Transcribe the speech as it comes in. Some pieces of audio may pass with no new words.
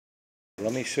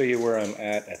Let me show you where I'm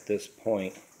at this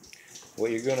point.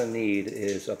 What you're going to need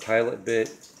is a pilot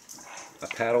bit, a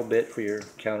paddle bit for your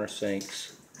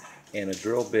countersinks, and a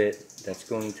drill bit that's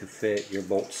going to fit your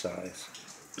bolt size.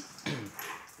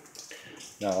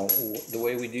 Now, the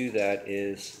way we do that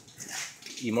is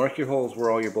you mark your holes where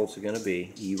all your bolts are going to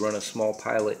be. You run a small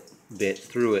pilot bit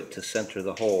through it to center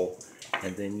the hole,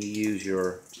 and then you use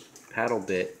your paddle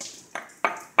bit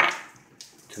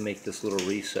to make this little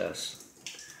recess.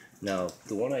 Now,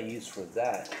 the one I use for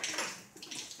that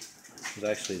is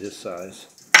actually this size.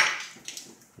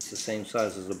 It's the same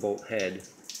size as the bolt head.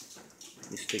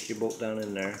 You stick your bolt down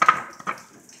in there.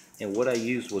 And what I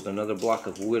used was another block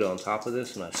of wood on top of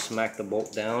this, and I smacked the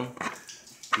bolt down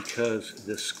because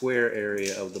the square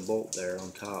area of the bolt there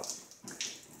on top,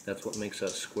 that's what makes that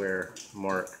square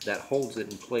mark. That holds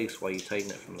it in place while you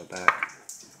tighten it from the back.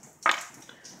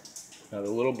 Now the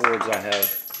little boards I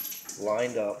have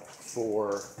lined up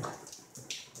for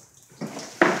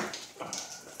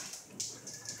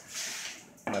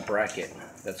my bracket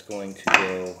that's going to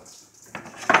go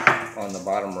on the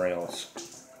bottom rails.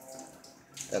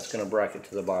 That's going to bracket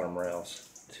to the bottom rails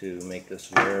to make this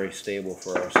very stable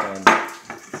for our son.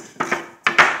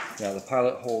 Now the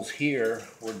pilot holes here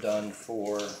were done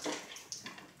for,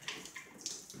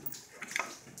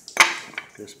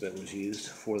 this bit was used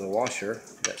for the washer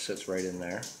that sits right in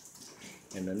there,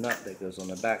 and the nut that goes on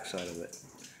the back side of it.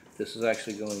 This is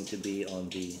actually going to be on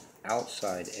the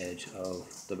outside edge of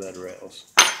the bed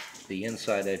rails. The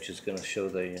inside edge is going to show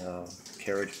the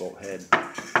carriage bolt head.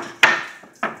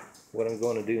 What I'm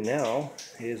going to do now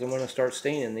is I'm going to start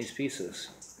staining these pieces.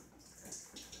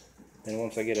 And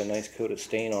once I get a nice coat of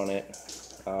stain on it,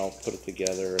 I'll put it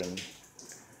together and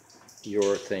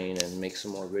urethane and make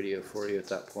some more video for you at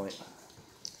that point.